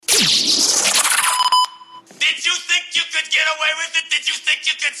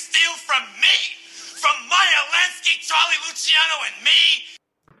you can steal from me? From Maya Lansky, Charlie Luciano, and me?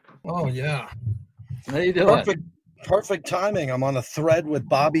 Oh, yeah. How you doing? Perfect timing. I'm on a thread with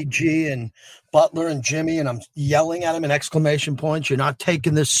Bobby G and Butler and Jimmy, and I'm yelling at him in exclamation points. You're not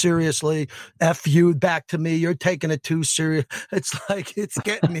taking this seriously. F you back to me. You're taking it too serious. It's like it's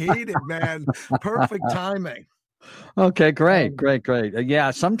getting heated, man. Perfect timing. Okay, great. Yeah,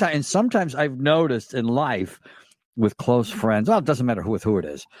 sometimes I've noticed in life with close friends, well, it doesn't matter with who it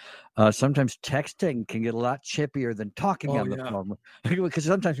is. Sometimes texting can get a lot chippier than talking on the phone. Because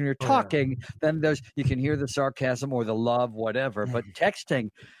sometimes when you're talking, then you can hear the sarcasm or the love, whatever. But texting,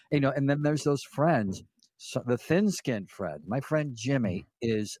 and then there's those friends. So the thin-skinned friend, my friend Jimmy,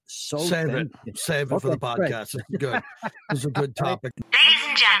 is so Save thin. it for the podcast. It's good. It's a good topic. Ladies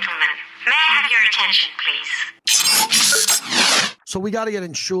and gentlemen, may I have your attention, please? So we got to get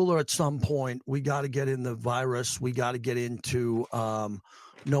in Schuler at some point. We got to get in the virus. We got to get into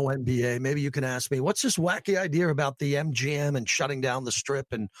no NBA. Maybe you can ask me, what's this wacky idea about the MGM and shutting down the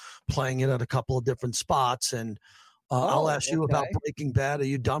Strip and playing it at a couple of different spots? And I'll ask you about Breaking Bad. Are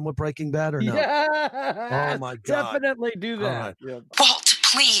you done with Breaking Bad or no? Yeah. Oh, my God. Definitely do that. Right. Yeah. Walt,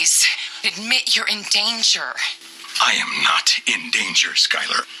 please admit you're in danger. I am not in danger,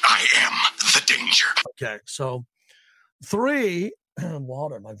 Skylar. I am the danger. Okay, so 3,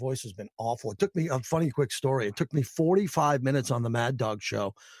 water. My voice has been awful. It took me, a funny quick story. It took me 45 minutes on the Mad Dog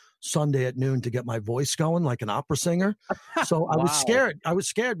show Sunday at noon to get my voice going like an opera singer. So I was scared. I was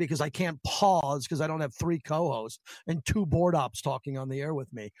scared because I can't pause because I don't have 3 co-hosts and 2 board ops talking on the air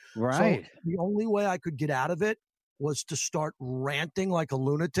with me. Right. So the only way I could get out of it was to start ranting like a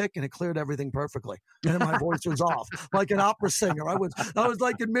lunatic, and it cleared everything perfectly. And then my voice was off like an opera singer. I was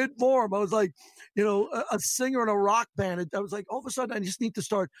like in mid form. I was like, a singer in a rock band. I was like, all of a sudden I just need to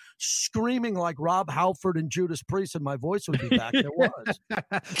start screaming like Rob Halford and Judas Priest, and my voice would be back. And it was.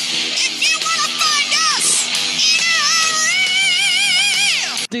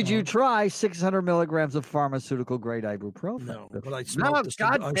 Did you try 600 milligrams of pharmaceutical grade ibuprofen? No, but I smoked this.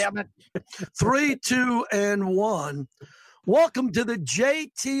 God damn it. 3, 2, and 1. Welcome to the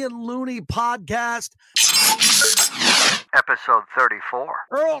JT and Looney podcast. Episode 34.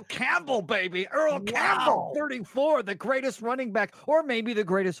 Earl Campbell, baby. Earl Campbell, 34, the greatest running back, or maybe the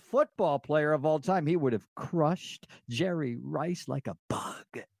greatest football player of all time. He would have crushed Jerry Rice like a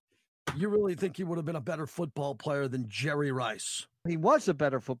bug. You really think he would have been a better football player than Jerry Rice? He was a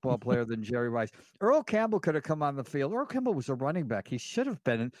better football player than Jerry Rice. Earl Campbell could have come on the field. Earl Campbell was a running back. He should have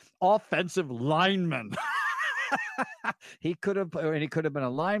been an offensive lineman. He could have been a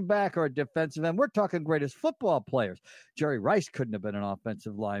linebacker or a defensive end. We're talking greatest football players. Jerry Rice couldn't have been an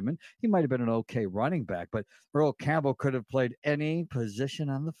offensive lineman. He might have been an okay running back, but Earl Campbell could have played any position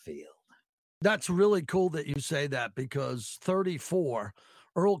on the field. That's really cool that you say that, because 34,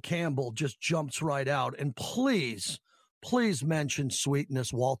 Earl Campbell just jumps right out. And please mention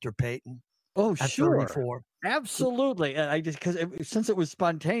sweetness Walter Payton. Oh, sure. 34. Absolutely. Since it was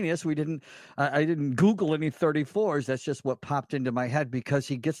spontaneous, I didn't Google any 34s. That's just what popped into my head, because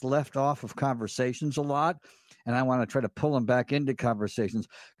he gets left off of conversations a lot. And I want to try to pull him back into conversations,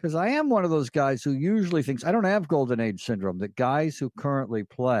 because I am one of those guys who usually thinks I don't have golden age syndrome, that guys who currently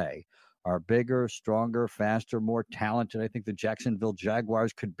play are bigger, stronger, faster, more talented. I think the Jacksonville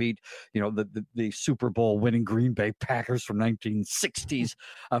Jaguars could beat, the Super Bowl winning Green Bay Packers from 1960s,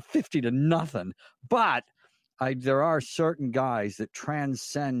 50-0. But there are certain guys that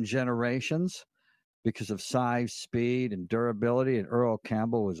transcend generations because of size, speed, and durability, and Earl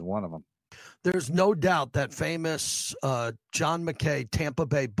Campbell was one of them. There's no doubt that famous John McKay Tampa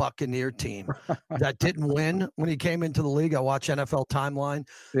Bay Buccaneer team that didn't win when he came into the league. I watch NFL Timeline.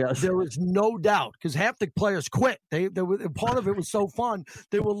 Yes. There is no doubt, because half the players quit. They were, part of it was so fun.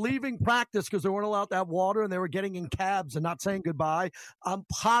 They were leaving practice because they weren't allowed to have water, and they were getting in cabs and not saying goodbye. I'm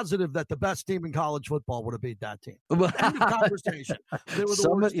positive that the best team in college football would have beat that team. End of conversation. They were the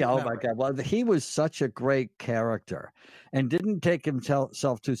worst team ever. My God. Well, he was such a great character and didn't take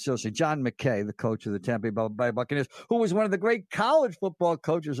himself too seriously. John McKay, the coach of the Tampa Bay Buccaneers, who was one of the great college football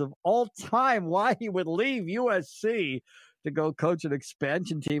coaches of all time. Why he would leave USC to go coach an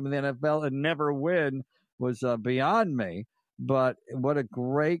expansion team in the NFL and never win was beyond me. But what a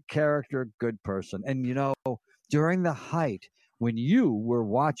great character, good person. And, during the height, when you were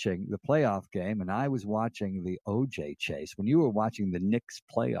watching the playoff game and I was watching the OJ chase, when you were watching the Knicks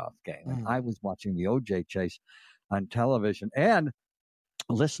playoff game and I was watching the OJ chase on television and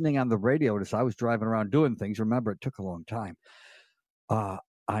listening on the radio as I was driving around doing things. Remember, it took a long time. On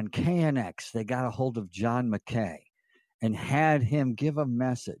KNX, they got a hold of John McKay, and had him give a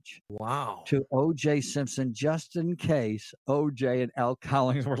message Wow. to O.J. Simpson just in case O.J. and Al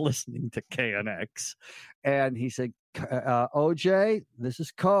Collins were listening to KNX. And he said, O.J., this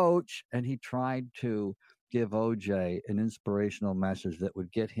is Coach. And he tried to give O.J. an inspirational message that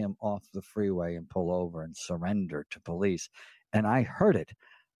would get him off the freeway and pull over and surrender to police. And I heard it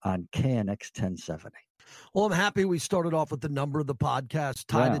on KNX 1070. Well, I'm happy we started off with the number of the podcast,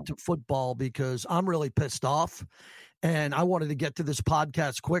 tied it to football, because I'm really pissed off. And I wanted to get to this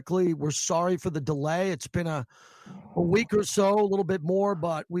podcast quickly. We're sorry for the delay. It's been a week or so, a little bit more,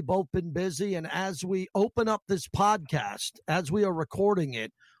 but we've both been busy. And as we open up this podcast, as we are recording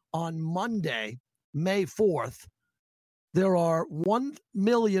it on Monday, May 4th, there are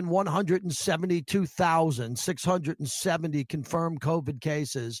 1,172,670 confirmed COVID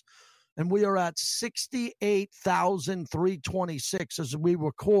cases. And we are at 68,326 as we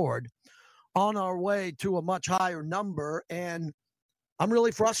record, on our way to a much higher number. And I'm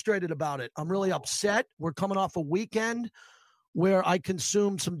really frustrated about it. I'm really upset. We're coming off a weekend where I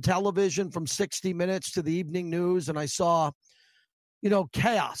consumed some television from 60 Minutes to the evening news, and I saw,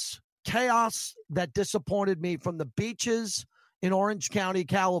 chaos that disappointed me, from the beaches in Orange County,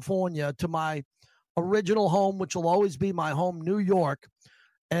 California, to my original home, which will always be my home, New York,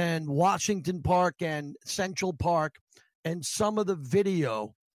 and Washington Park and Central Park. And some of the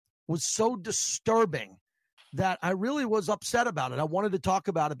video was so disturbing that I really was upset about it. I wanted to talk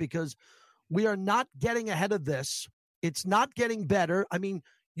about it because we are not getting ahead of this. It's not getting better. I mean,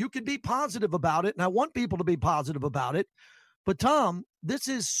 you could be positive about it, and I want people to be positive about it. But, Tom, this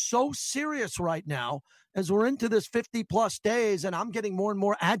is so serious right now as we're into this 50-plus days, and I'm getting more and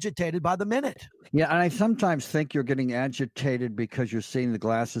more agitated by the minute. Yeah, and I sometimes think you're getting agitated because you're seeing the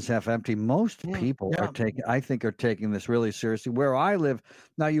glasses half empty. Most people are taking this really seriously. Where I live,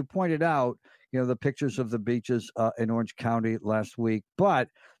 now you pointed out, the pictures of the beaches in Orange County last week, but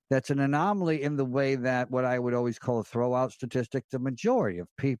that's an anomaly in the way that what I would always call a throwout statistic, the majority of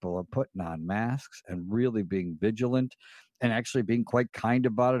people are putting on masks and really being vigilant and actually being quite kind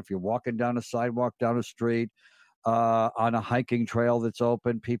about it. If you're walking down a sidewalk, down a street, on a hiking trail that's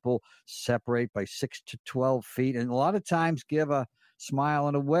open, people separate by 6 to 12 feet. And a lot of times give a smile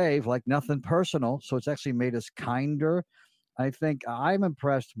and a wave, like nothing personal. So it's actually made us kinder. I think I'm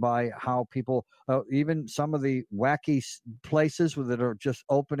impressed by how people, even some of the wacky places that are just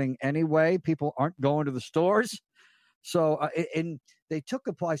opening anyway, people aren't going to the stores. So and they took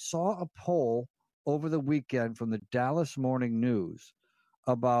I saw a poll over the weekend from the Dallas Morning News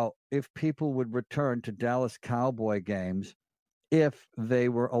about if people would return to Dallas Cowboy games if they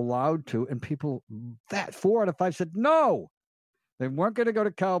were allowed to. And people, 4 out of 5 said no. They weren't going to go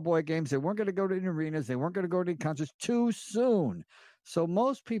to Cowboy games. They weren't going to go to arenas. They weren't going to go to concerts too soon. So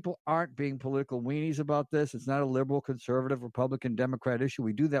most people aren't being political weenies about this. It's not a liberal, conservative, Republican, Democrat issue.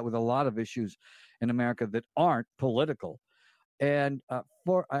 We do that with a lot of issues in America that aren't political. And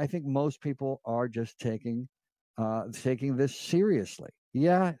I think most people are just taking this seriously.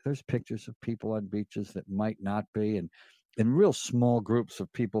 Yeah, there's pictures of people on beaches that might not be, and real small groups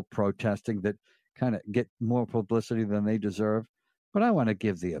of people protesting that kind of get more publicity than they deserve. But I want to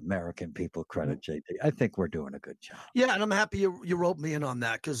give the American people credit, JD. I think we're doing a good job. Yeah, and I'm happy you wrote me in on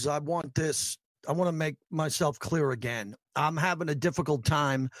that, because I want to make myself clear again. I'm having a difficult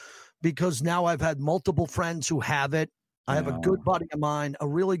time because now I've had multiple friends who have it. I have a good buddy of mine, a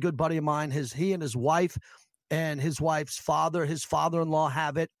really good buddy of mine. He and his wife and his wife's father, his father-in-law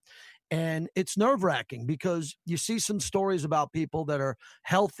have it. And it's nerve-wracking because you see some stories about people that are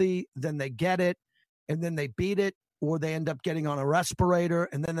healthy, then they get it, and then they beat it, or they end up getting on a respirator.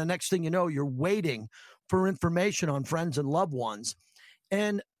 And then the next thing you know, you're waiting for information on friends and loved ones.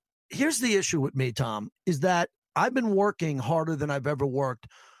 And here's the issue with me, Tom, is that I've been working harder than I've ever worked,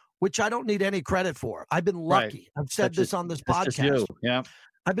 which I don't need any credit for. I've been lucky. Right. I've said this on this podcast. Yeah.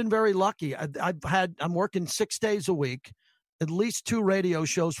 I've been very lucky. I'm working 6 days a week, at least 2 radio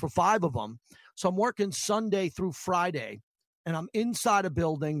shows for 5 of them. So I'm working Sunday through Friday, and I'm inside a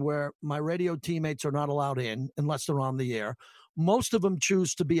building where my radio teammates are not allowed in unless they're on the air. Most of them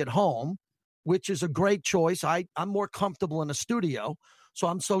choose to be at home, which is a great choice. I'm more comfortable in a studio, so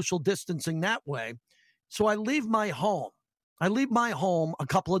I'm social distancing that way. So I leave my home. A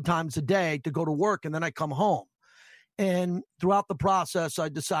couple of times a day to go to work, and then I come home. And throughout the process, I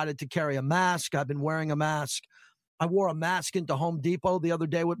decided to carry a mask. I've been wearing a mask. I wore a mask into Home Depot the other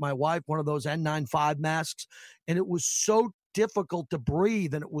day with my wife, one of those N95 masks, and it was so difficult to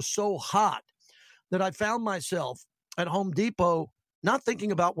breathe, and it was so hot that I found myself at Home Depot not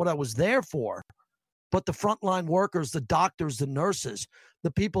thinking about what I was there for, but the frontline workers, the doctors, the nurses,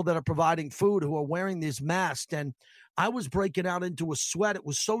 the people that are providing food who are wearing these masks. And I was breaking out into a sweat. It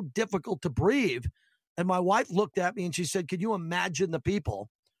was so difficult to breathe. And my wife looked at me and she said, could you imagine the people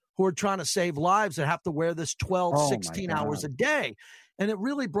who are trying to save lives that have to wear this 12, 16 hours a day? And it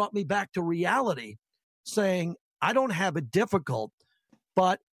really brought me back to reality, saying, I don't have it difficult,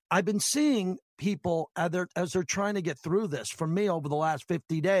 but I've been seeing people as they're trying to get through this. For me, over the last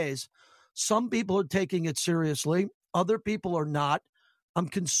 50 days, some people are taking it seriously. Other people are not. I'm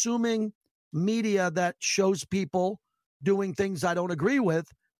consuming media that shows people doing things I don't agree with.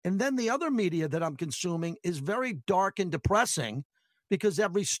 And then the other media that I'm consuming is very dark and depressing, because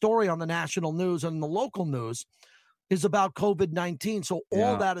every story on the national news and the local news is about COVID-19. So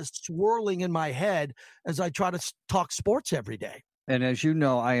all that is swirling in my head as I try to talk sports every day. And as you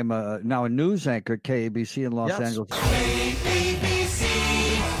know, I am now a news anchor at KABC in Los Angeles. KABC.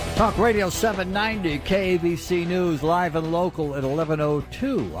 Talk Radio 790, KABC News, live and local at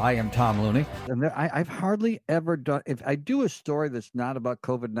 11:02. I am Tom Looney. And I've hardly ever done, if I do a story that's not about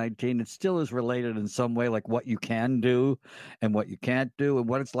COVID-19, it still is related in some way, like what you can do and what you can't do and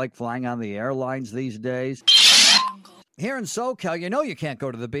what it's like flying on the airlines these days. Here in SoCal, you know you can't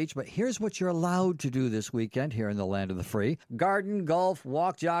go to the beach, but here's what you're allowed to do this weekend here in the land of the free. Garden, golf,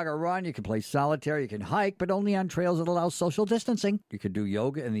 walk, jog, or run. You can play solitaire. You can hike, but only on trails that allow social distancing. You can do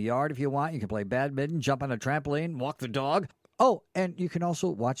yoga in the yard if you want. You can play badminton, jump on a trampoline, walk the dog. Oh, and you can also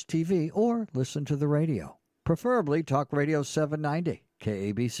watch TV or listen to the radio. Preferably Talk Radio 790,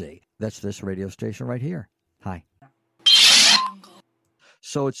 KABC. That's this radio station right here. Hi.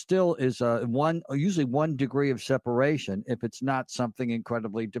 So it still is usually 1 degree of separation if it's not something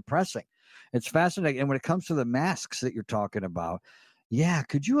incredibly depressing. It's fascinating. And when it comes to the masks that you're talking about,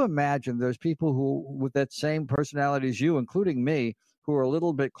 could you imagine there's people who, with that same personality as you, including me, who are a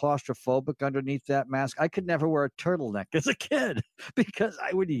little bit claustrophobic underneath that mask? I could never wear a turtleneck as a kid because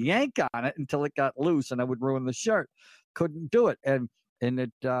I would yank on it until it got loose and I would ruin the shirt. Couldn't do it. And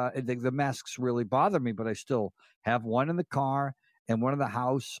the masks really bother me, but I still have one in the car and one in the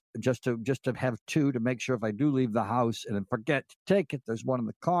house, just to have two, to make sure if I do leave the house and forget to take it, there's one in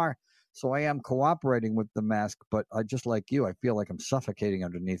the car. So I am cooperating with the mask, but I just like you, I feel like I'm suffocating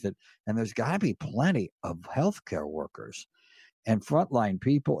underneath it. And there's got to be plenty of healthcare workers and frontline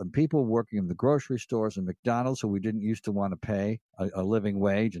people and people working in the grocery stores and McDonald's who we didn't used to want to pay a living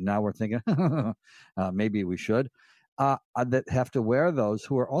wage, and now we're thinking maybe we should. That have to wear those,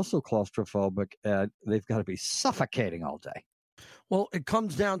 who are also claustrophobic, and they've got to be suffocating all day. Well, it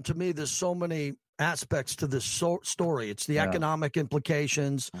comes down to me, there's so many aspects to this story. It's the economic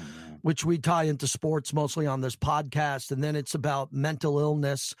implications, which we tie into sports mostly on this podcast. And then it's about mental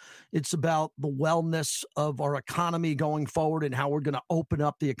illness. It's about the wellness of our economy going forward and how we're going to open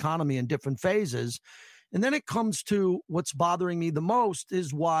up the economy in different phases. And then it comes to what's bothering me the most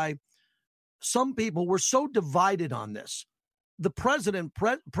is why some people were so divided on this. The President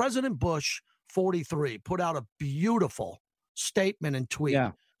Bush, 43, put out a beautiful statement and tweet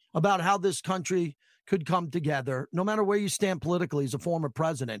about how this country could come together, no matter where you stand politically as a former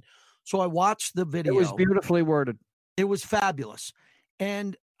president. So I watched the video. It was beautifully worded. It was fabulous.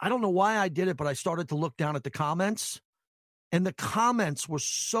 And I don't know why I did it, but I started to look down at the comments, and the comments were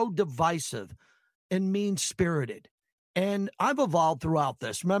so divisive and mean-spirited. And I've evolved throughout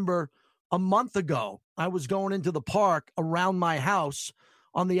this. Remember, a month ago, I was going into the park around my house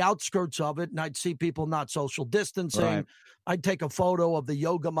on the outskirts of it, and I'd see people not social distancing. Right. I'd take a photo of the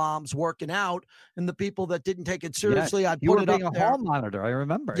yoga moms working out, and the people that didn't take it seriously, I'd put it up there. You were being a hall monitor, I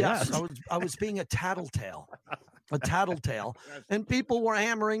remember. Yes, I was being a tattletale, and people were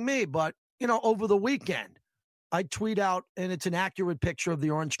hammering me. But, over the weekend, I tweet out, and it's an accurate picture of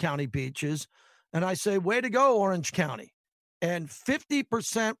the Orange County beaches, and I say, way to go, Orange County. And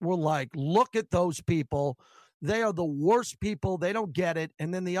 50% were like, look at those people. They are the worst people. They don't get it.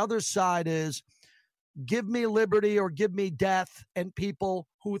 And then the other side is, give me liberty or give me death. And people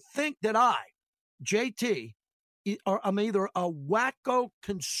who think that JT, I'm either a wacko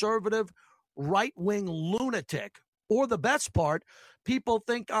conservative right-wing lunatic, or the best part, people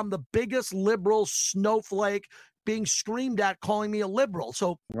think I'm the biggest liberal snowflake being screamed at, calling me a liberal.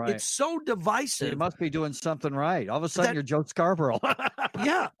 So it's so divisive. You must be doing something right. All of a sudden, you're Joe Scarborough.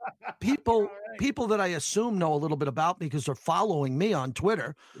 Yeah. People that I assume know a little bit about me because they're following me on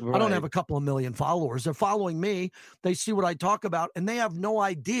Twitter. Right. I don't have a couple of million followers. They're following me. They see what I talk about, and they have no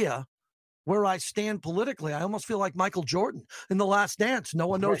idea where I stand politically. I almost feel like Michael Jordan in The Last Dance. No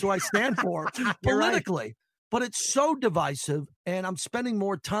one knows who I stand for politically. Right. But it's so divisive, and I'm spending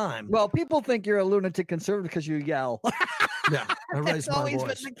more time. Well, people think you're a lunatic conservative because you yell. Yeah, I raise my voice. That's always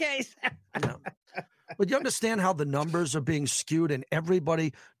been the case. Yeah. But you understand how the numbers are being skewed, and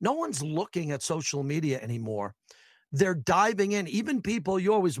no one's looking at social media anymore they're diving in. Even people,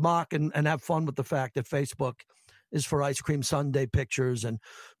 you always mock and have fun with the fact that Facebook is for ice cream sundae pictures and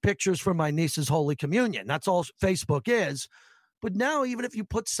pictures from my niece's Holy Communion. That's all Facebook is. But now, even if you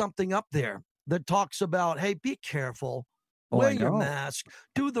put something up there that talks about, hey, be careful, wear your mask,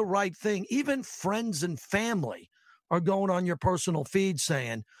 do the right thing. Even friends and family are going on your personal feed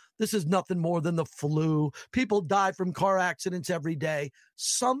saying, this is nothing more than the flu. People die from car accidents every day.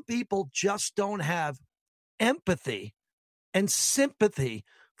 Some people just don't have empathy and sympathy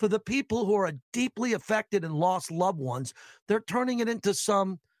for the people who are deeply affected and lost loved ones. They're turning it into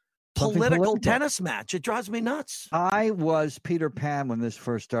some political tennis match. It drives me nuts. I was Peter Pan when this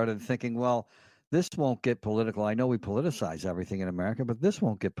first started, thinking, well, this won't get political. I know we politicize everything in America, but this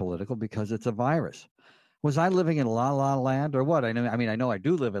won't get political because it's a virus. Was I living in La La Land or what? I know I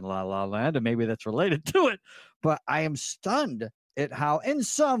do live in La La Land, and maybe that's related to it, but I am stunned at how, in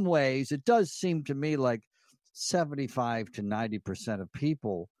some ways, it does seem to me like 75 to 90% of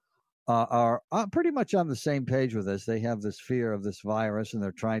people are pretty much on the same page with us. They have this fear of this virus, and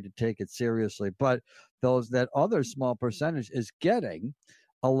they're trying to take it seriously. But that other small percentage is getting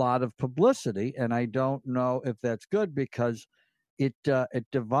a lot of publicity, and I don't know if that's good, because it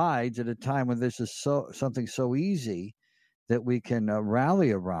divides at a time when this is something so easy that we can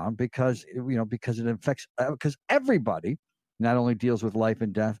rally around, because it affects, because everybody not only deals with life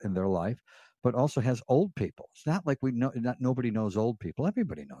and death in their life, but also has old people. It's not like nobody knows old people.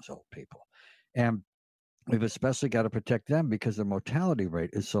 Everybody knows old people, and we've especially got to protect them because their mortality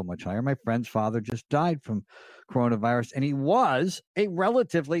rate is so much higher. My friend's father just died from coronavirus, and he was a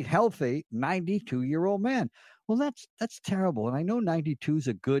relatively healthy 92-year-old man. Well, that's terrible. And I know 92 is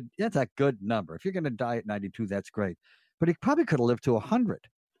that's a good number. If you're going to die at 92, that's great. But he probably could have lived to 100.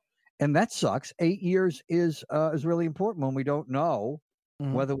 And that sucks. 8 years is really important when we don't know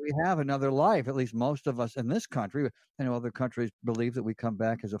whether we have another life. At least most of us in this country. I know other countries believe that we come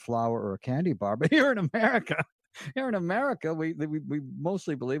back as a flower or a candy bar. But here in America, we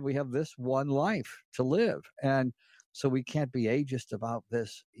mostly believe we have this one life to live. And so we can't be ageist about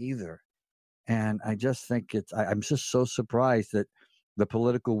this either. And I just think I'm just so surprised that the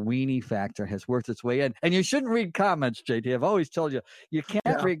political weenie factor has worked its way in. And you shouldn't read comments, JT. I've always told you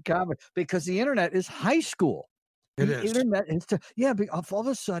can't read comments, because the internet is high school. The internet is all of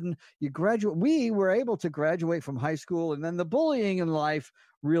a sudden you graduate. We were able to graduate from high school, and then the bullying in life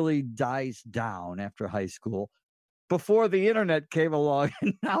really dies down after high school before the internet came along,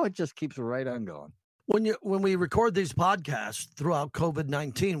 and now it just keeps right on going. When we record these podcasts throughout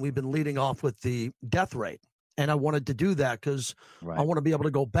COVID-19, we've been leading off with the death rate. And I wanted to do that because I want to be able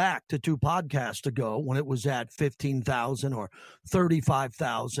to go back to 2 podcasts ago when it was at 15,000 or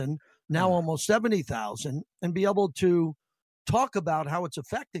 35,000, now almost 70,000, and be able to talk about how it's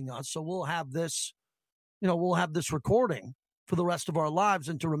affecting us. So we'll have this, we'll have this recording for the rest of our lives,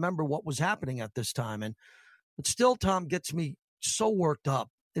 and to remember what was happening at this time. And it still, Tom, gets me so worked up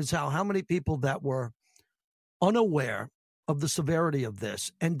is how many people that were unaware of the severity of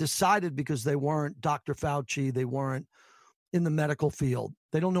this and decided, because they weren't Dr. Fauci, they weren't in the medical field,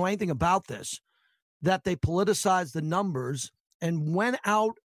 they don't know anything about this, that they politicized the numbers and went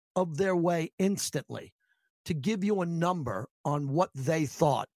out of their way instantly to give you a number on what they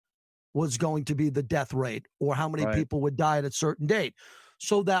thought was going to be the death rate or how many people would die at a certain date.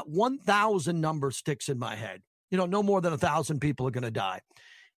 So that 1,000 number sticks in my head. No more than 1,000 people are going to die.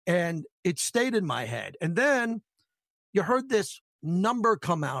 And it stayed in my head. And then you heard this number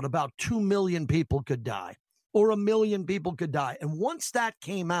come out about 2 million people could die or 1 million people could die. And once that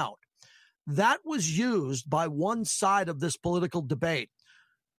came out, that was used by one side of this political debate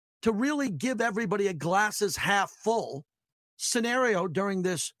to really give everybody a glasses half full scenario during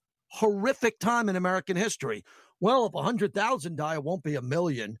this horrific time in American history. Well, if 100,000 die, it won't be 1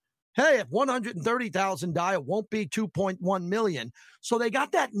 million. Hey, if 130,000 die, it won't be 2.1 million. So they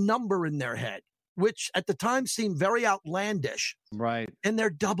got that number in their head, which at the time seemed very outlandish. Right. And they're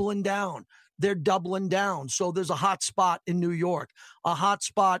doubling down. They're doubling down. So there's a hot spot in New York, a hot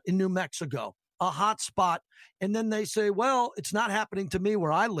spot in New Mexico, a hot spot. And then they say, well, it's not happening to me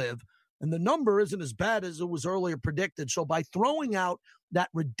where I live. And the number isn't as bad as it was earlier predicted. So by throwing out that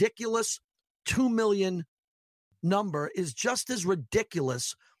ridiculous 2 million number is just as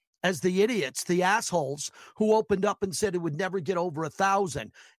ridiculous as the idiots, the assholes who opened up and said it would never get over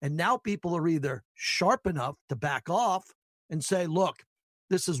 1,000. And now people are either sharp enough to back off and say, look,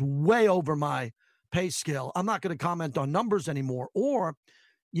 this is way over my pay scale. I'm not going to comment on numbers anymore. Or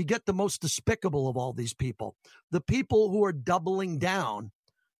you get the most despicable of all these people, the people who are doubling down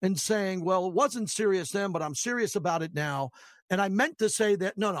and saying, well, it wasn't serious then, but I'm serious about it now. And I meant to say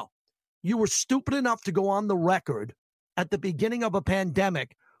that, no, you were stupid enough to go on the record at the beginning of a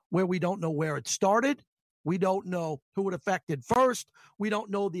pandemic where we don't know where it started. We don't know who it affected first. We don't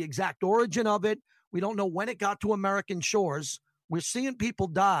know the exact origin of it. We don't know when it got to American shores. We're seeing people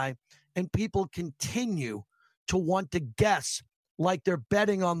die, and people continue to want to guess like they're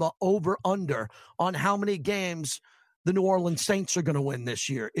betting on the over-under on how many games the New Orleans Saints are going to win this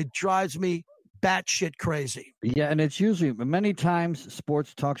year. It drives me batshit crazy. Yeah, and it's usually many times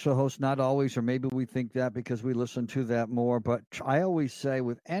sports talk show hosts, not always, or maybe we think that because we listen to that more. But I always say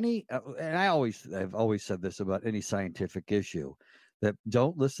with any, and I've always said this about any scientific issue, that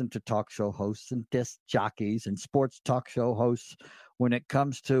don't listen to talk show hosts and disc jockeys and sports talk show hosts when it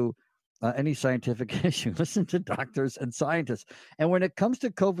comes to any scientific issue. Listen to doctors and scientists. And when it comes to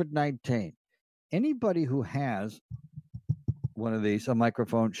COVID-19, anybody who has one of these, a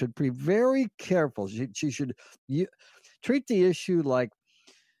microphone, should be very careful. She should treat the issue like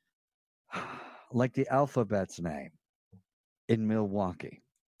the alphabet's name in Milwaukee.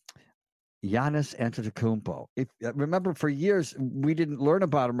 Giannis Antetokounmpo. Remember, for years, we didn't learn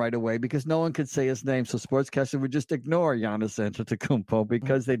about him right away because no one could say his name. So sportscasters would just ignore Giannis Antetokounmpo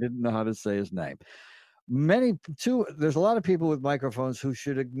because they didn't know how to say his name. There's a lot of people with microphones who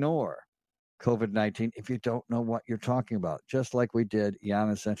should ignore COVID-19 if you don't know what you're talking about, just like we did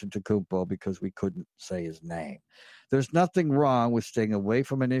Giannis Antetokounmpo because we couldn't say his name. There's nothing wrong with staying away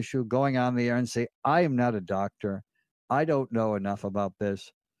from an issue, going on the air and say, I am not a doctor. I don't know enough about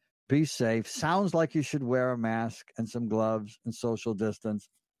this. Be safe. Sounds like you should wear a mask and some gloves and social distance.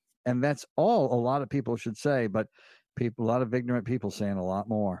 And that's all a lot of people should say, but a lot of ignorant people saying a lot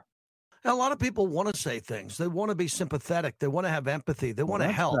more. And a lot of people want to say things. They want to be sympathetic. They want to have empathy. They want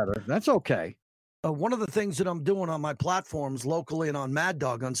to help. Better. That's okay. One of the things that I'm doing on my platforms locally and on Mad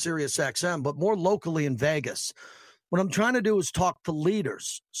Dog on Sirius XM, but more locally in Vegas, what I'm trying to do is talk to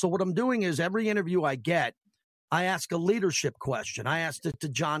leaders. So what I'm doing is every interview I get, I ask a leadership question. I asked it to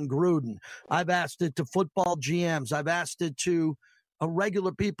John Gruden. I've asked it to football GMs. I've asked it to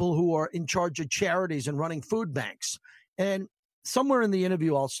regular people who are in charge of charities and running food banks. And somewhere in the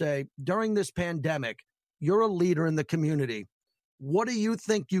interview, I'll say, during this pandemic, you're a leader in the community. What do you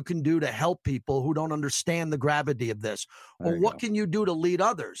think you can do to help people who don't understand the gravity of this? Or what can you do to lead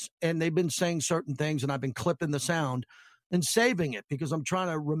others? And they've been saying certain things, and I've been clipping the sound and saving it because I'm trying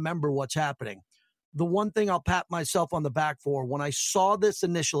to remember what's happening. The one thing I'll pat myself on the back for, when I saw this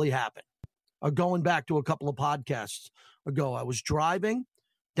initially happen, going back to a couple of podcasts ago, I was driving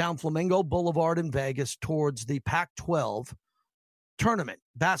down Flamingo Boulevard in Vegas towards the Pac-12 tournament,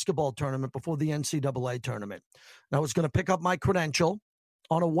 basketball tournament before the NCAA tournament. And I was going to pick up my credential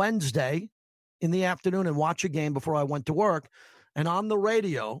on a Wednesday in the afternoon and watch a game before I went to work. And on the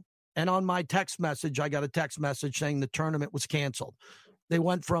radio and on my text message, I got a text message saying the tournament was canceled. They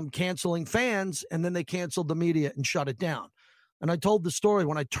went from canceling fans, and then they canceled the media and shut it down. And I told the story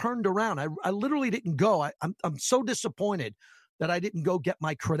when I turned around. I literally didn't go. I'm so disappointed that I didn't go get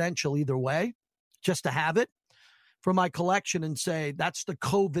my credential either way, just to have it for my collection and say, that's the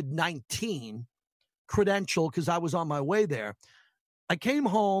COVID-19 credential because I was on my way there. I came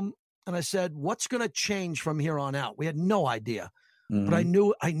home and I said, what's going to change from here on out? We had no idea, but I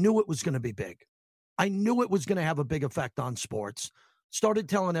knew it was going to be big. I knew it was going to have a big effect on sports. Started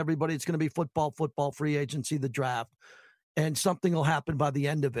telling everybody it's going to be football, free agency, the draft, and something will happen by the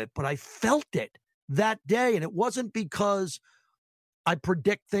end of it. But I felt it that day, and it wasn't because I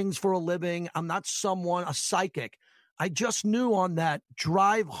predict things for a living. I'm not a psychic. I just knew on that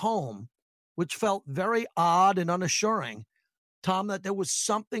drive home, which felt very odd and unassuring, Tom, that there was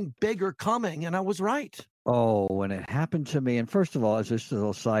something bigger coming, and I was right. Oh, when it happened to me, and first of all, as just a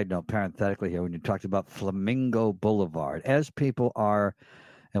little side note, parenthetically here, when you talked about Flamingo Boulevard, as people are,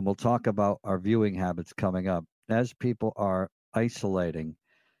 and we'll talk about our viewing habits coming up, as people are isolating,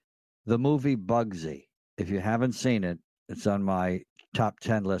 the movie Bugsy, if you haven't seen it, it's on my top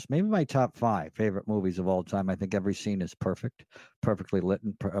 10 list, maybe my top 5 favorite movies of all time. I think every scene is perfect, perfectly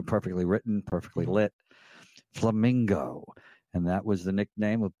written, perfectly lit. Flamingo. And that was the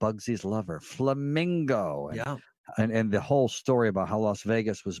nickname of Bugsy's lover, Flamingo. And the whole story about how Las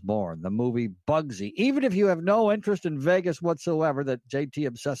Vegas was born, the movie Bugsy. Even if you have no interest in Vegas whatsoever, that JT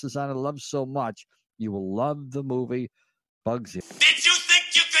obsesses on and loves so much, you will love the movie Bugsy. Did you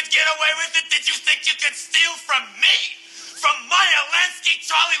think you could get away with it? Did you think you could steal from me? From Maya Lansky,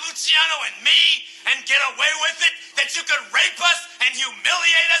 Charlie Luciano, and me, and get away with it? That you could rape us and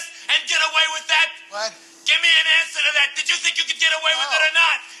humiliate us and get away with that? What? Give me an answer to that. Did you think you could get away with it or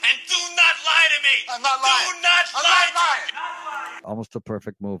not? And do not lie to me. I'm not lying. Do not I'm lie not lying. to me. Almost a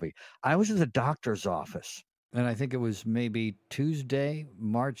perfect movie. I was in the doctor's office, and I think it was maybe Tuesday,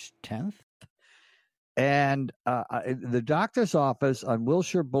 March 10th. And the doctor's office on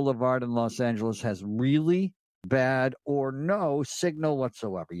Wilshire Boulevard in Los Angeles has really bad or no signal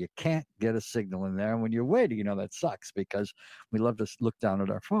whatsoever. You can't get a signal in there. And when you're waiting, that sucks because we love to look down at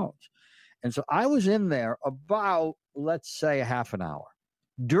our phones. And so I was in there about, let's say, a half an hour.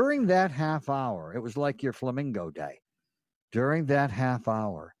 During that half hour, it was like your flamingo day. During that half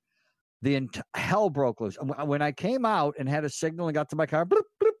hour, hell broke loose. When I came out and had a signal and got to my car, bloop,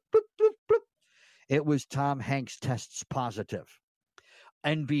 bloop, bloop, bloop, bloop, it was Tom Hanks tests positive.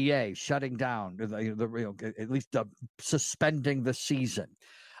 NBA shutting down, at least suspending the season.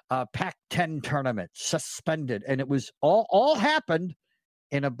 Pac-10 tournament suspended. And it was all happened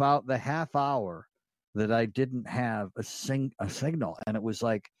in about the half hour that I didn't have a signal. And it was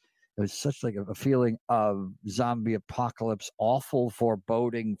such like a feeling of zombie apocalypse, awful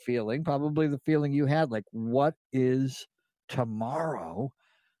foreboding feeling, probably the feeling you had, like, what is tomorrow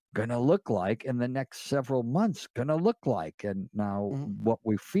going to look like in the next several months going to look like? And now what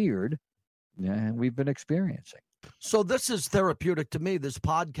we feared, we've been experiencing. So this is therapeutic to me, this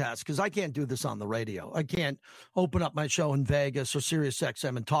podcast, because I can't do this on the radio. I can't open up my show in Vegas or Sirius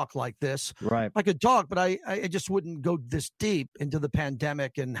XM and talk like this. Right. I could talk, but I just wouldn't go this deep into the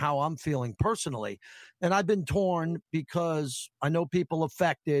pandemic and how I'm feeling personally. And I've been torn because I know people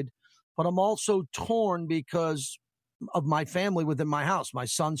affected, but I'm also torn because of my family within my house. My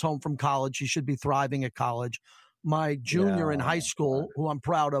son's home from college. He should be thriving at college. My junior in high school, who I'm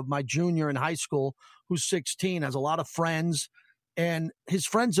proud of, my junior in high school, who's 16, has a lot of friends, and his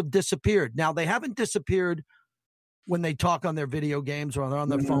friends have disappeared. Now, they haven't disappeared when they talk on their video games or they're on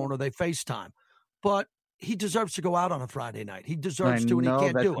their phone or they FaceTime, but he deserves to go out on a Friday night. He deserves to, and he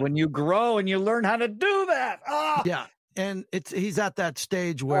can't do it. When you grow and you learn how to do that. Oh. Yeah, and he's at that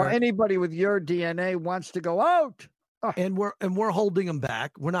stage where anybody with your DNA wants to go out. Oh. And we're holding him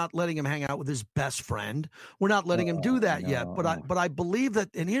back. We're not letting him hang out with his best friend. We're not letting him do that yet. But I believe that,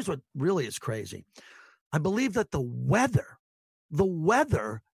 and here's what really is crazy. I believe that the weather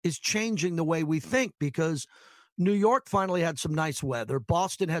is changing the way we think, because New York finally had some nice weather.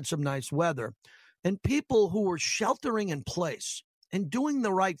 Boston had some nice weather. And people who were sheltering in place and doing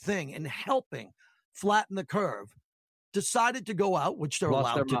the right thing and helping flatten the curve decided to go out, which they're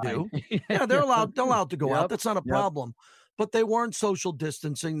allowed to do. Yeah, they're allowed to go out. That's not a problem. But they weren't social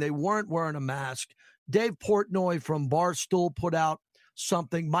distancing. They weren't wearing a mask. Dave Portnoy from Barstool put out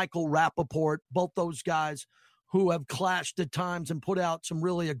something. Michael Rappaport, both those guys who have clashed at times and put out some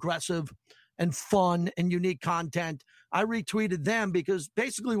really aggressive and fun and unique content. I retweeted them because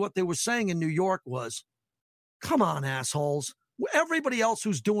basically what they were saying in New York was, come on, assholes. Everybody else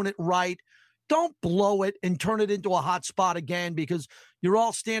who's doing it right, don't blow it and turn it into a hot spot again because you're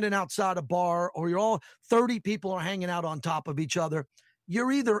all standing outside a bar or you're all 30 people are hanging out on top of each other.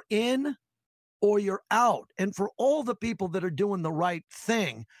 You're either in or you're out. And for all the people that are doing the right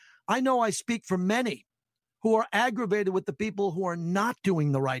thing, I know I speak for many who are aggravated with the people who are not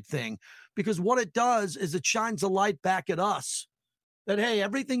doing the right thing, because what it does is it shines a light back at us that, hey,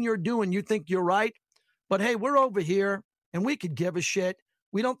 everything you're doing, you think you're right, but hey, we're over here and we could give a shit.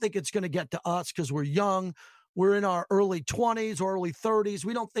 We don't think it's going to get to us because we're young. We're in our early 20s or early 30s.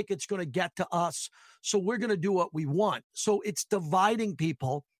 We don't think it's going to get to us. So we're going to do what we want. So it's dividing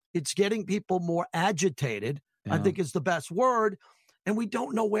people. It's getting people more agitated, I think is the best word. And we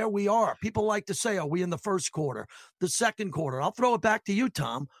don't know where we are. People like to say, are we in the first quarter, the second quarter? I'll throw it back to you,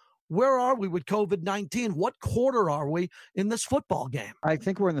 Tom. Where are we with COVID-19? What quarter are we in this football game? I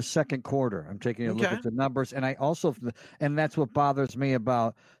think we're in the second quarter. I'm taking a look at the numbers. And and that's what bothers me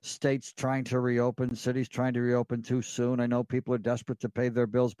about states trying to reopen, cities trying to reopen too soon. I know people are desperate to pay their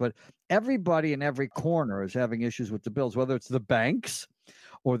bills, but everybody in every corner is having issues with the bills, whether it's the banks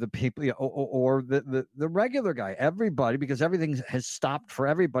or the people or the regular guy, everybody, because everything has stopped for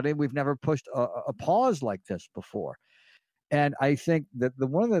everybody. We've never pushed a pause like this before. And I think that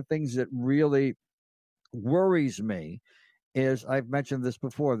one of the things that really worries me is, I've mentioned this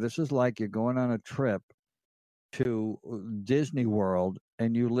before, this is like you're going on a trip to Disney World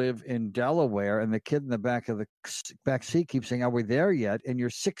and you live in Delaware and the kid in the back seat keeps saying, are we there yet? And you're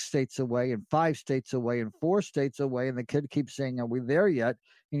 6 states away and 5 states away and 4 states away. And the kid keeps saying, are we there yet?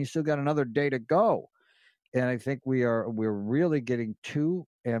 And you still got another day to go. And I think we're really getting too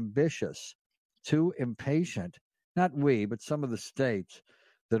ambitious, too impatient. Not we, but some of the states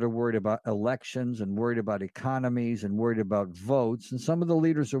that are worried about elections and worried about economies and worried about votes. And some of the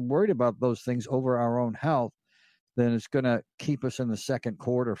leaders are worried about those things over our own health. Then it's going to keep us in the second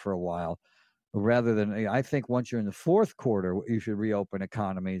quarter for a while, rather than, I think once you're in the fourth quarter, you should reopen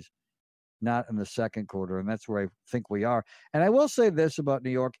economies. not in the second quarter. And that's where I think we are. And I will say this about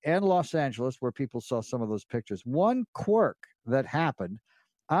New York and Los Angeles, where people saw some of those pictures. One quirk that happened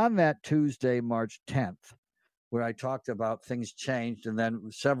on that Tuesday, March 10th, where I talked about things changed. And then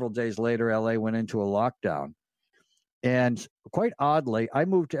several days later, LA went into a lockdown. And quite oddly, I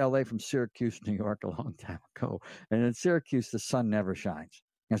moved to LA from Syracuse, New York, a long time ago. And in Syracuse, the sun never shines.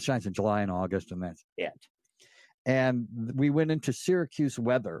 It shines in July and August, and that's it. And we went into Syracuse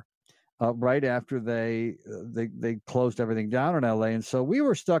weather right after they closed everything down in LA. And so we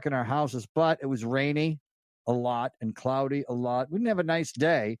were stuck in our houses, but it was rainy a lot and cloudy a lot. We didn't have a nice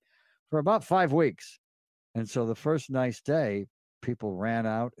day for about 5 weeks. And so the first nice day, people ran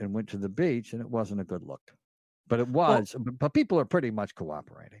out and went to the beach, and it wasn't a good look. But it was, but people are pretty much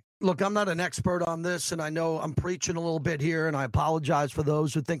cooperating. Look, I'm not an expert on this, and I know I'm preaching a little bit here, and I apologize for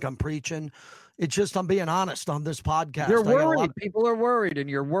those who think I'm preaching. It's just I'm being honest on this podcast. You're worried. People are worried, and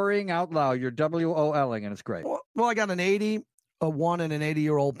you're worrying out loud. You're WOLing, and it's great. Well, I got an 81 and an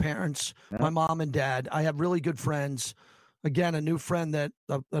 80-year-old parents, my mom and dad. I have really good friends. Again, a new friend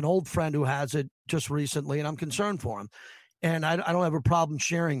an old friend who has it just recently, and I'm concerned for him. And I don't have a problem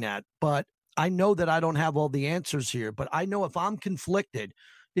sharing that, but I know that I don't have all the answers here, but I know if I'm conflicted,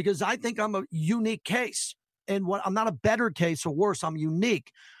 because I think I'm a unique case, and I'm not a better case or worse, I'm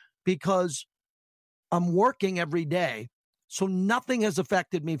unique because I'm working every day. So nothing has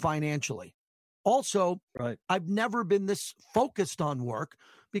affected me financially. Also, right. I've never been this focused on work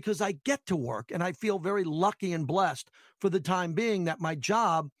because I get to work, and I feel very lucky and blessed for the time being that my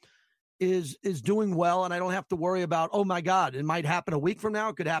job is doing well, and I don't have to worry about, oh my God, it might happen a week from now.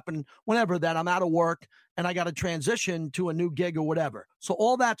 It could happen whenever, that I'm out of work and I got to transition to a new gig or whatever. So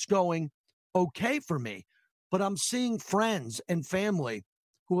all that's going okay for me, but I'm seeing friends and family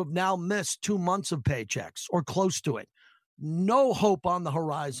who have now missed 2 months of paychecks or close to it. No hope on the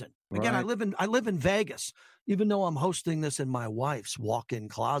horizon. Again, right. I live in Vegas, even though I'm hosting this in my wife's walk-in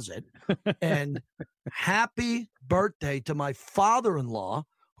closet. And happy birthday to my father-in-law,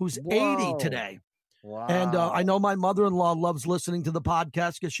 who's 80 today. Wow. And I know my mother-in-law loves listening to the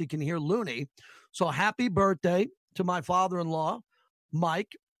podcast because she can hear Looney. So happy birthday to my father-in-law,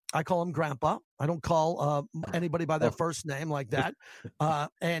 Mike. I call him Grandpa. I don't call anybody by their first name like that.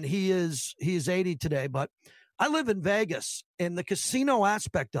 And he is 80 today. But I live in Vegas, and the casino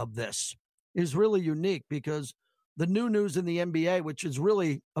aspect of this is really unique because the new news in the NBA, which is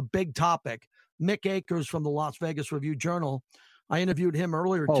really a big topic, Mick Akers from the Las Vegas Review-Journal, I interviewed him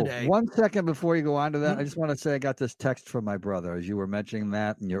earlier today. 1 second before you go on to that, I just want to say I got this text from my brother as you were mentioning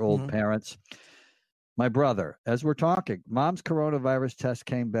that and your old parents. My brother, as we're talking, mom's coronavirus test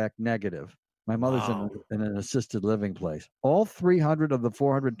came back negative. My mother's in an assisted living place. All 300 of the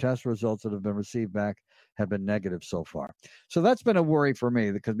 400 test results that have been received back have been negative so far. So that's been a worry for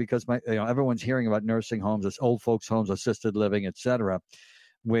me because everyone's hearing about nursing homes, it's old folks' homes, assisted living, etc.,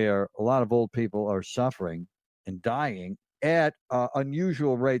 where a lot of old people are suffering and dying at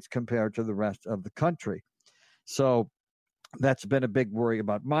unusual rates compared to the rest of the country. So that's been a big worry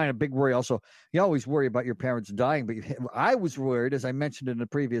about mine. A big worry also, you always worry about your parents dying, but I was worried, as I mentioned in the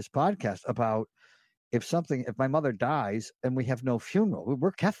previous podcast, about if my mother dies and we have no funeral.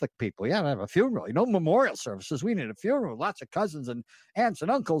 We're Catholic people. Yeah, I have a funeral. No memorial services. We need a funeral. Lots of cousins and aunts and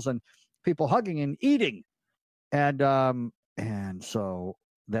uncles and people hugging and eating. And so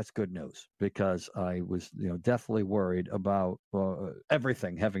that's good news because I was, definitely worried about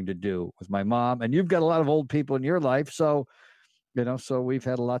everything having to do with my mom. And you've got a lot of old people in your life, so so we've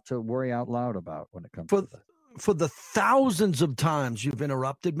had a lot to worry out loud about when it comes to that. For the thousands of times you've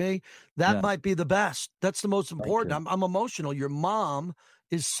interrupted me, that might be the best. That's the most important. I'm emotional. Your mom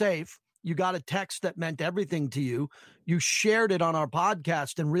is safe. You got a text that meant everything to you. You shared it on our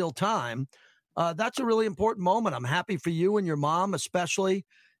podcast in real time. That's a really important moment. I'm happy for you and your mom, especially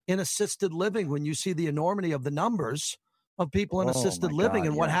in assisted living, when you see the enormity of the numbers of people in assisted living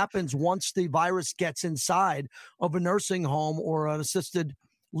and what happens once the virus gets inside of a nursing home or an assisted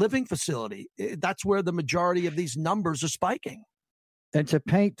living facility. That's where the majority of these numbers are spiking. And to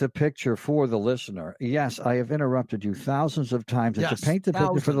paint the picture for the listener, yes, I have interrupted you thousands of times. And to paint the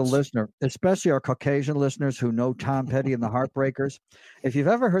picture for the listener, especially our Caucasian listeners who know Tom Petty and the Heartbreakers, if you've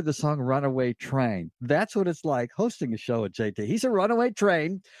ever heard the song Runaway Train, that's what it's like hosting a show at JT. He's a runaway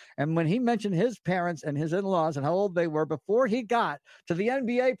train. And when he mentioned his parents and his in-laws and how old they were before he got to the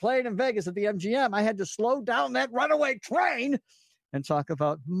NBA playing in Vegas at the MGM, I had to slow down that runaway train and talk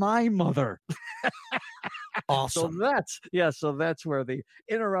about my mother. Awesome. So that's where the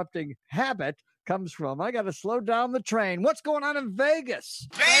interrupting habit comes from. I got to slow down the train. What's going on in Vegas?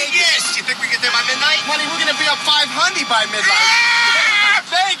 Vegas! You think we get there by midnight? Honey, we're going to be up 500 by midnight.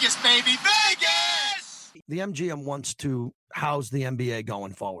 Vegas, baby, Vegas! The MGM wants to house the NBA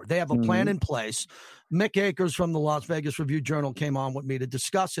going forward. They have a plan in place. Mick Akers from the Las Vegas Review-Journal came on with me to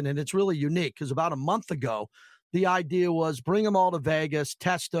discuss it, and it's really unique because about a month ago, the idea was bring them all to Vegas,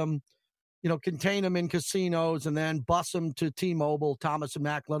 test them, contain them in casinos, and then bus them to T-Mobile, Thomas and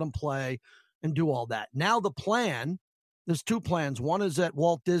Mack, let them play, and do all that. Now the plan, there's two plans. One is at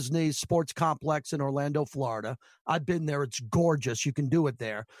Walt Disney Sports Complex in Orlando, Florida. I've been there. It's gorgeous. You can do it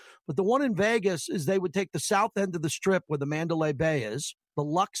there. But the one in Vegas is they would take the south end of the strip where the Mandalay Bay is, the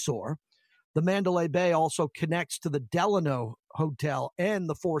Luxor. The Mandalay Bay also connects to the Delano Hotel and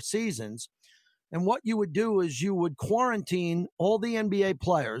the Four Seasons. And what you would do is you would quarantine all the NBA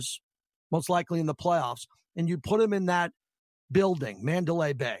players, most likely in the playoffs, and you put them in that building,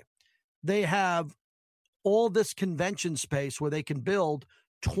 Mandalay Bay. They have all this convention space where they can build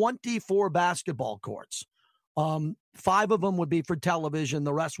 24 basketball courts. 5 of them would be for television.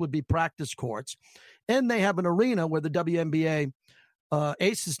 The rest would be practice courts. And they have an arena where the WNBA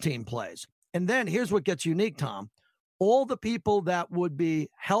Aces team plays. And then here's what gets unique, Tom. All the people that would be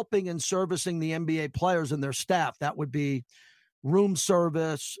helping and servicing the NBA players and their staff, that would be room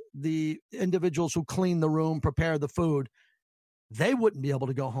service, the individuals who clean the room, prepare the food, they wouldn't be able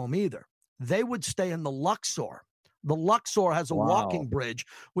to go home either. They would stay in the Luxor. The Luxor has a walking bridge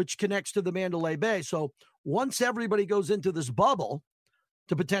which connects to the Mandalay Bay. So once everybody goes into this bubble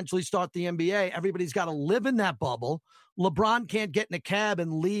to potentially start the NBA, everybody's got to live in that bubble. LeBron can't get in a cab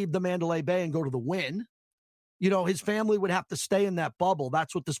and leave the Mandalay Bay and go to the Wynn. His family would have to stay in that bubble.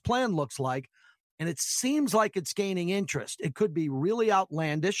 That's what this plan looks like. And it seems like it's gaining interest. It could be really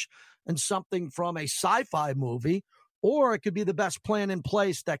outlandish and something from a sci-fi movie, or it could be the best plan in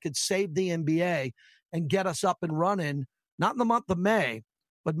place that could save the NBA and get us up and running, not in the month of May,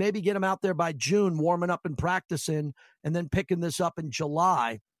 but maybe get them out there by June, warming up and practicing, and then picking this up in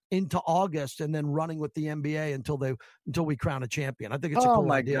July into August and then running with the NBA until we crown a champion. I think it's a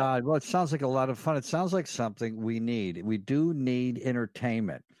cool idea. Oh, my God. Well, it sounds like a lot of fun. It sounds like something we need. We do need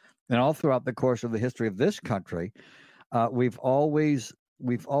entertainment. And all throughout the course of the history of this country, we've always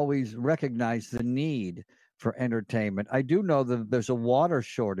recognized the need for entertainment. I do know that there's a water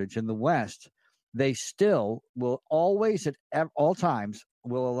shortage in the West. They still will always at all times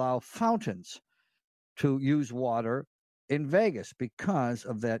will allow fountains to use water in Vegas because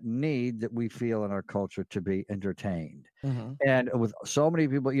of that need that we feel in our culture to be entertained. Mm-hmm. And with so many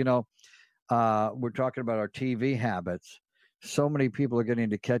people, we're talking about our TV habits. So many people are getting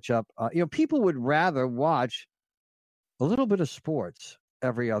to catch up. People would rather watch a little bit of sports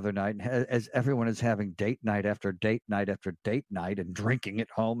every other night, as everyone is having date night after date night after date night and drinking at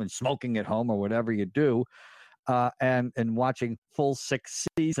home and smoking at home or whatever you do, and watching full 6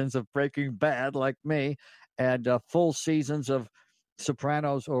 seasons of Breaking Bad like me, and full seasons of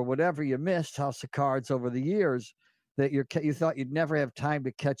Sopranos or whatever you missed, House of Cards over the years, that you thought you'd never have time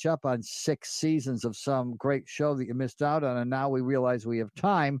to catch up on 6 seasons of some great show that you missed out on, and now we realize we have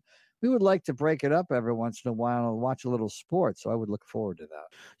time. We would like to break it up every once in a while and watch a little sports, so I would look forward to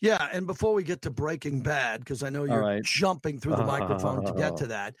that. Yeah, and before we get to Breaking Bad, because I know you're jumping through the microphone to get to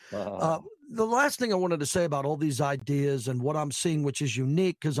that, the last thing I wanted to say about all these ideas and what I'm seeing, which is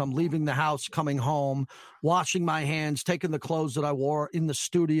unique, because I'm leaving the house, coming home, washing my hands, taking the clothes that I wore in the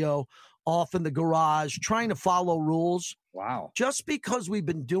studio, off in the garage, trying to follow rules. Wow. Just because we've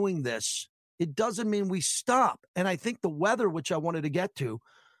been doing this, it doesn't mean we stop. And I think the weather, which I wanted to get to,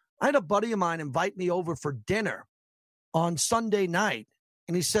 I had a buddy of mine invite me over for dinner on Sunday night.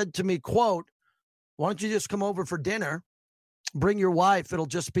 And he said to me, quote, "Why don't you just come over for dinner? Bring your wife. It'll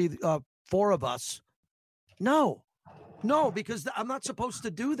just be 4 of us." No, because I'm not supposed to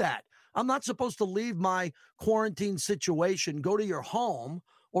do that. I'm not supposed to leave my quarantine situation, go to your home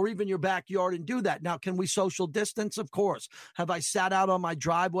or even your backyard and do that. Now, can we social distance? Of course. Have I sat out on my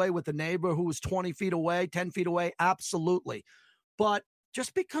driveway with a neighbor who was 20 feet away, 10 feet away? Absolutely. But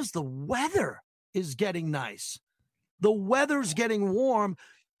just because the weather is getting nice, the weather's getting warm,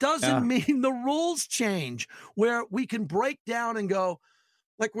 doesn't mean the rules change, where we can break down and go,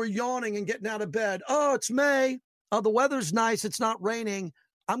 like we're yawning and getting out of bed. Oh, it's May. Oh, the weather's nice. It's not raining.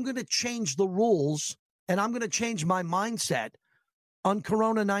 I'm going to change the rules, and I'm going to change my mindset on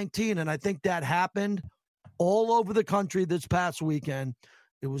Corona-19. And I think that happened all over the country this past weekend.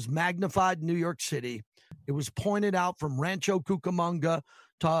 It was magnified in New York City. It was pointed out from Rancho Cucamonga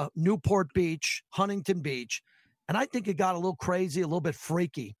to Newport Beach, Huntington Beach. And I think it got a little crazy, a little bit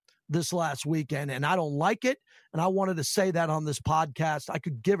freaky this last weekend. And I don't like it. And I wanted to say that on this podcast. I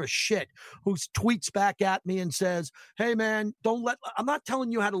could give a shit who tweets back at me and says, "Hey, man, I'm not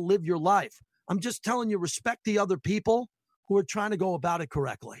telling you how to live your life. I'm just telling you, respect the other people who are trying to go about it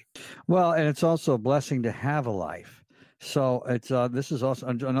correctly. Well, and it's also a blessing to have a life. So it's this is also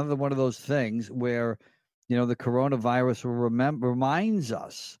another one of those things where, the coronavirus reminds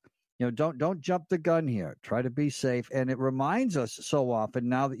us, don't jump the gun here. Try to be safe. And it reminds us so often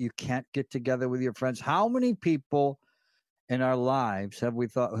now that you can't get together with your friends. How many people in our lives have we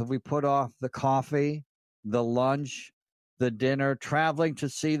put off the coffee, the lunch, the dinner, traveling to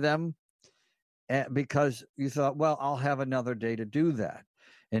see them because you thought, well, I'll have another day to do that.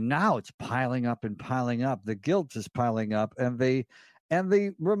 And now it's piling up and piling up. The guilt is piling up, and the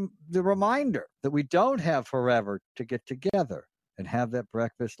reminder that we don't have forever to get together and have that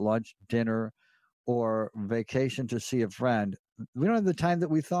breakfast, lunch, dinner, or vacation to see a friend. We don't have the time that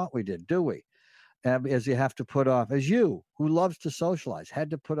we thought we did, do we? As you have to put off, as you, who loves to socialize, had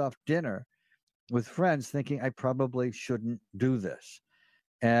to put off dinner with friends thinking I probably shouldn't do this.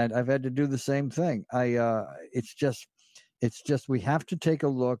 And I've had to do the same thing. It's just we have to take a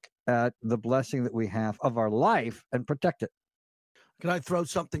look at the blessing that we have of our life and protect it. Can I throw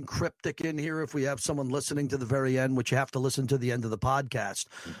something cryptic in here if we have someone listening to the very end, which you have to listen to the end of the podcast?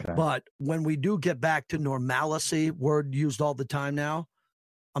 Okay. But when we do get back to normalcy, word used all the time now,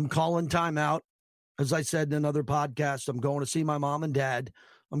 I'm calling time out. As I said in another podcast, I'm going to see my mom and dad.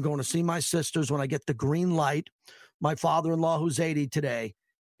 I'm going to see my sisters when I get the green light. My father-in-law, who's 80 today,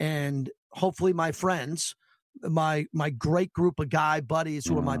 and hopefully my friends, my great group of guy buddies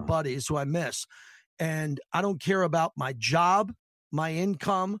who are my buddies who I miss. And I don't care about my job, my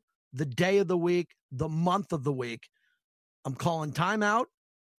income, the day of the week, the month of the week. I'm calling time out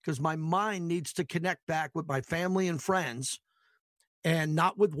because my mind needs to connect back with my family and friends and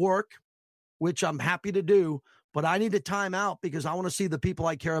not with work, which I'm happy to do. But I need a time out because I want to see the people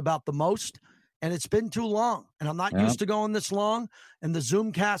I care about the most. And it's been too long. And I'm not used to going this long. And the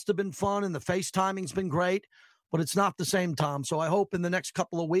Zoomcast have been fun and the FaceTiming's been great. But it's not the same, Tom. So I hope in the next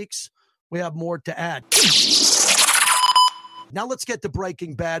couple of weeks we have more to add. Now let's get to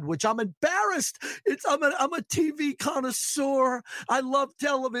Breaking Bad, which I'm embarrassed. I'm a TV connoisseur. I love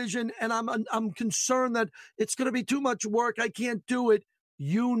television, and I'm concerned that it's going to be too much work. I can't do it.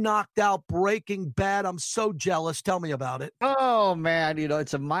 You knocked out Breaking Bad. I'm so jealous. Tell me about it. Oh, man.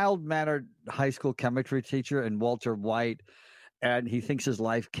 It's a mild-mannered high school chemistry teacher in Walter White, and he thinks his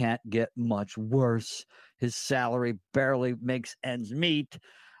life can't get much worse. His salary barely makes ends meet.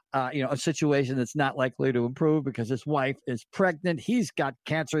 A situation that's not likely to improve because his wife is pregnant. He's got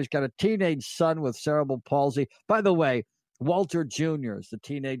cancer. He's got a teenage son with cerebral palsy. By the way, Walter Jr., the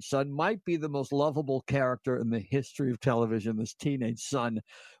teenage son, might be the most lovable character in the history of television, this teenage son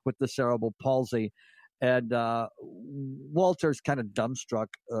with the cerebral palsy. And Walter's kind of dumbstruck,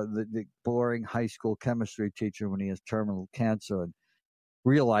 the boring high school chemistry teacher when he has terminal cancer, and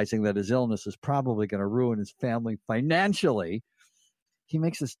realizing that his illness is probably going to ruin his family financially. He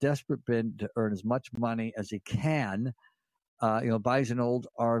makes this desperate bid to earn as much money as he can, buys an old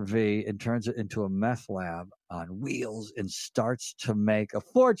RV and turns it into a meth lab on wheels and starts to make a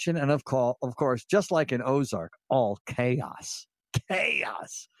fortune. And of course, just like in Ozark, all chaos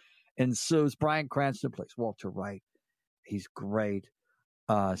ensues. Bryan Cranston plays Walter White. He's great.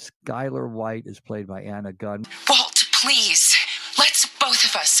 Skylar White is played by Anna Gunn. Walt, please, let's both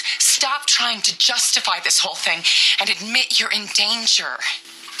of us stop trying to justify this whole thing and admit you're in danger.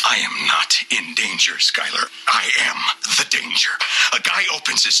 I am not in danger, Skylar. I am the danger. A guy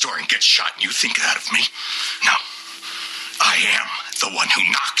opens his door and gets shot, and you think that of me? No. I am the one who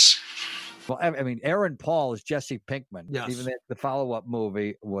knocks. Well, I mean, Aaron Paul is Jesse Pinkman. Yes. Even the follow-up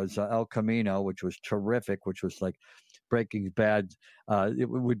movie was El Camino, which was terrific, which was like Breaking Bad. It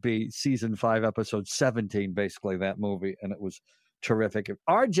would be season 5, episode 17, basically, that movie, and it was terrific.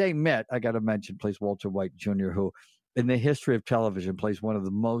 R.J. Mitt, I got to mention, plays Walter White Jr., who in the history of television plays one of the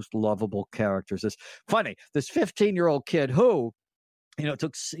most lovable characters. It's funny, this 15-year-old kid who, it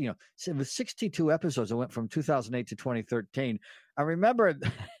was 62 episodes. It went from 2008 to 2013. I remember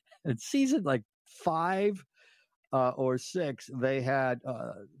in season like 5 or 6, they had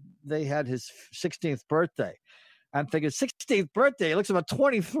his 16th birthday. I'm thinking 16th birthday. He looks about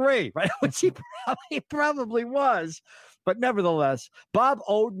 23, right? Which he probably was. But nevertheless, Bob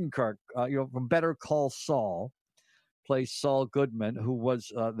Odenkirk, from Better Call Saul, plays Saul Goodman, who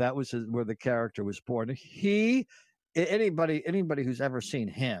was that was where the character was born. Anybody who's ever seen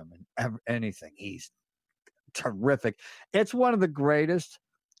him and anything, he's terrific. It's one of the greatest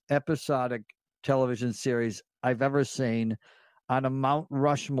episodic television series I've ever seen. On a Mount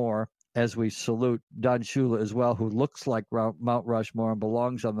Rushmore, as we salute Don Shula as well, who looks like Mount Rushmore and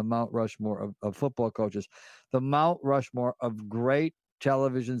belongs on the Mount Rushmore of football coaches, the Mount Rushmore of great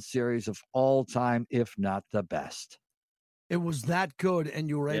television series of all time, if not the best. It was that good, and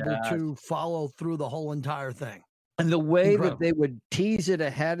you were able Yes. to follow through the whole entire thing. And the way Incredible. that they would tease it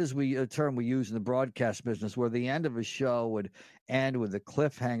ahead, is a term we use in the broadcast business, where the end of a show would end with a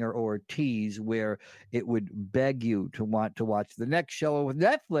cliffhanger or a tease where it would beg you to want to watch the next show. And with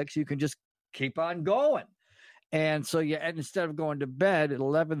Netflix, you can just keep on going. And so and instead of going to bed at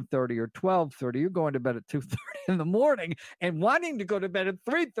 11:30 or 12:30, you're going to bed at 2:30 in the morning and wanting to go to bed at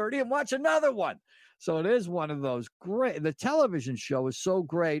 3:30 and watch another one. So it is one of those great. The television show is so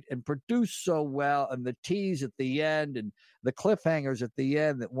great and produced so well, and the tease at the end and the cliffhangers at the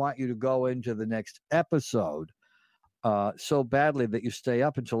end that want you to go into the next episode so badly that you stay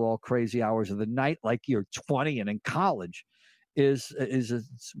up until all crazy hours of the night, like you're 20 and in college. Is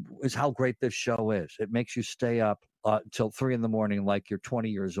how great this show is. It makes you stay up till 3 a.m. like you're 20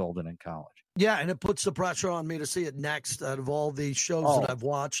 years old and in college. Yeah, and it puts the pressure on me to see it next out of all the shows that I've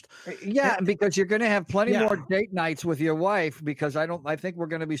watched. Yeah, because you're going to have plenty more date nights with your wife, because I think we're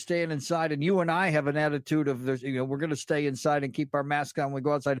going to be staying inside, and you and I have an attitude of we're going to stay inside and keep our mask on when we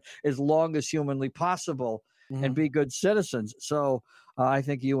go outside as long as humanly possible and be good citizens. So I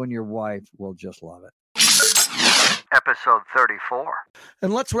think you and your wife will just love it. Episode 34.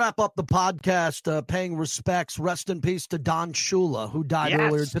 And let's wrap up the podcast paying respects. Rest in peace to Don Shula, who died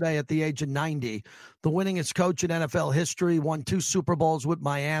earlier today at the age of 90. The winningest coach in NFL history, won 2 Super Bowls with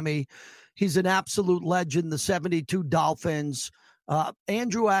Miami. He's an absolute legend. The 72 Dolphins.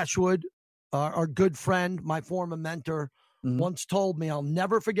 Andrew Ashwood, our good friend, my former mentor, once told me, I'll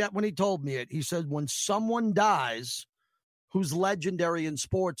never forget when he told me it. He said, when someone dies who's legendary in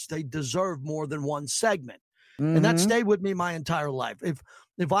sports, they deserve more than one segment. And that stayed with me my entire life.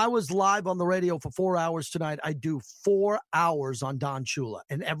 If I was live on the radio for 4 hours tonight, I'd do 4 hours on Don Shula,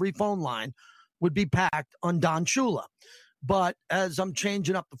 and every phone line would be packed on Don Shula. But as I'm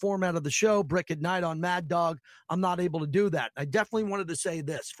changing up the format of the show, Brick at Night on Mad Dog, I'm not able to do that. I definitely wanted to say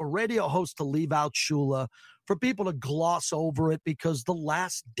this. For radio hosts to leave out Shula, for people to gloss over it because The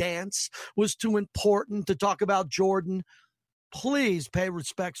Last Dance was too important to talk about Jordan, please pay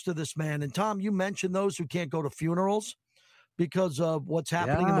respects to this man. And Tom, you mentioned those who can't go to funerals because of what's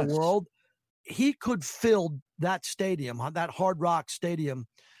happening in the world. He could fill that stadium, that Hard Rock Stadium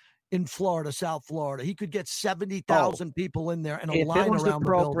in Florida, South Florida. He could get 70,000 people in there and a line around the building. If it was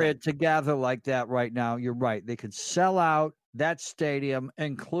appropriate to gather like that right now, you're right. They could sell out that stadium,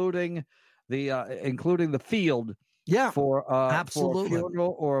 including the field. Yeah, for a absolutely.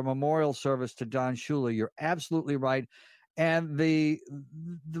 funeral or a memorial service to Don Shula. You're absolutely right. And the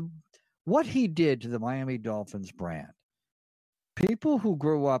what he did to the Miami Dolphins brand, people who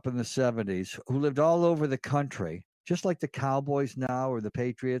grew up in the 70s, who lived all over the country, just like the Cowboys now or the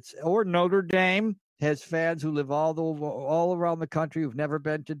Patriots or Notre Dame has fans who live all around the country who've never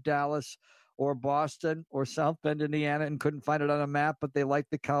been to Dallas or Boston or South Bend, Indiana, and couldn't find it on a map, but they like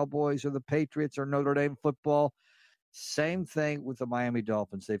the Cowboys or the Patriots or Notre Dame football. Same thing with the Miami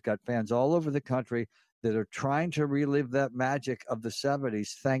Dolphins. They've got fans all over the country that are trying to relive that magic of the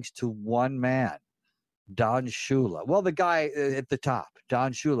 70s thanks to one man, Don Shula. Well, the guy at the top,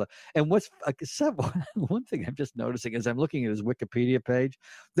 Don Shula. And one thing I'm just noticing as I'm looking at his Wikipedia page,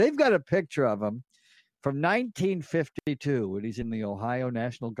 they've got a picture of him from 1952 when he's in the Ohio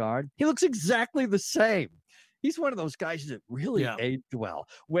National Guard. He looks exactly the same. He's one of those guys that really aged well,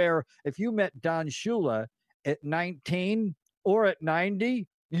 where if you met Don Shula at 19 or at 90,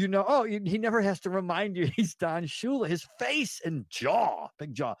 he never has to remind you he's Don Shula. His face and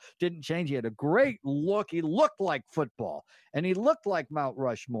big jaw, didn't change. He had a great look. He looked like football, and he looked like Mount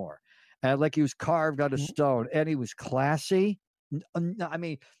Rushmore, like he was carved out of stone, and he was classy. I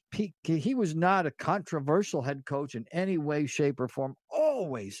mean, he was not a controversial head coach in any way, shape, or form.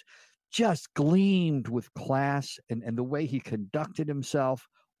 Always just gleamed with class and the way he conducted himself,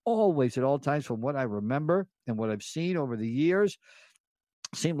 always at all times, from what I remember and what I've seen over the years.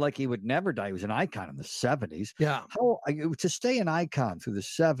 Seemed like he would never die. He was an icon in the 70s. Yeah. To stay an icon through the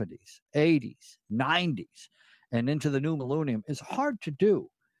 70s, 80s, 90s, and into the new millennium is hard to do.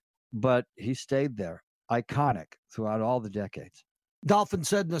 But he stayed there, iconic throughout all the decades. Dolphin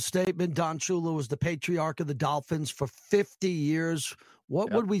said in a statement, Don Shula was the patriarch of the Dolphins for 50 years.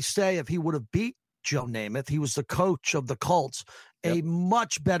 What would we say if he would have beat Joe Namath? He was the coach of the Colts, a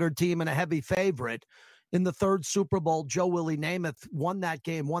much better team and a heavy favorite. In the third Super Bowl, Joe Willie Namath won that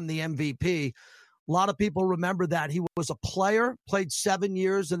game, won the MVP. A lot of people remember that. He was a player, played 7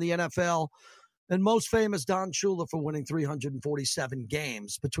 years in the NFL, and most famous Don Shula for winning 347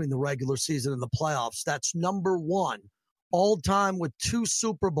 games between the regular season and the playoffs. That's number one all time with 2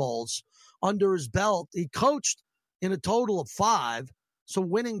 Super Bowls under his belt. He coached in a total of 5, so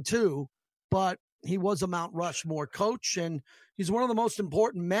winning 2. But he was a Mount Rushmore coach, and he's one of the most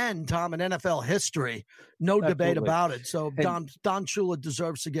important men, Tom, in NFL history. No debate about it. So Don Shula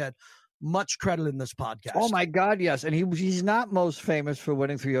deserves to get much credit in this podcast. Oh, my God, yes. And he's not most famous for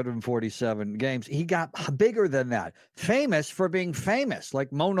winning 347 games. He got bigger than that. Famous for being famous,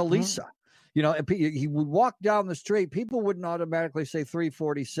 like Mona Lisa. You know, he would walk down the street. People wouldn't automatically say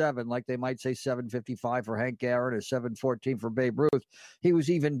 347 like they might say 755 for Hank Aaron or 714 for Babe Ruth. He was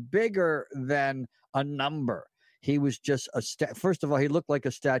even bigger than a number. He was just first of all, he looked like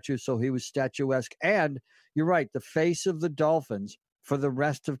a statue, so he was statuesque. And you're right, the face of the Dolphins for the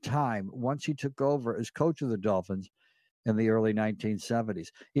rest of time, once he took over as coach of the Dolphins in the early 1970s.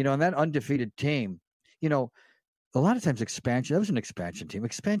 You know, and that undefeated team, you know, a lot of times that was an expansion team.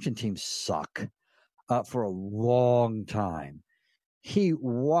 Expansion teams suck for a long time. He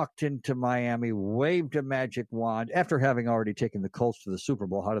walked into Miami, waved a magic wand after having already taken the Colts to the Super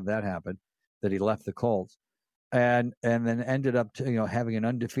Bowl. How did that happen? That he left the Colts and then ended up having an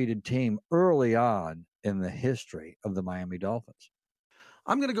undefeated team early on in the history of the Miami Dolphins.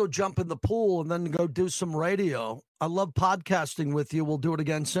 I'm going to go jump in the pool and then go do some radio. I love podcasting with you. We'll do it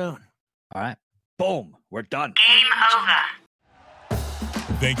again soon. All right. Boom. We're done. Game over.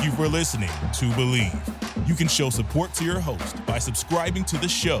 Thank you for listening to Believe. You can show support to your host by subscribing to the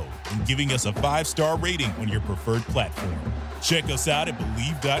show and giving us a 5-star rating on your preferred platform. Check us out at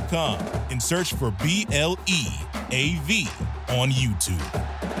Believe.com and search for BLEAV on YouTube.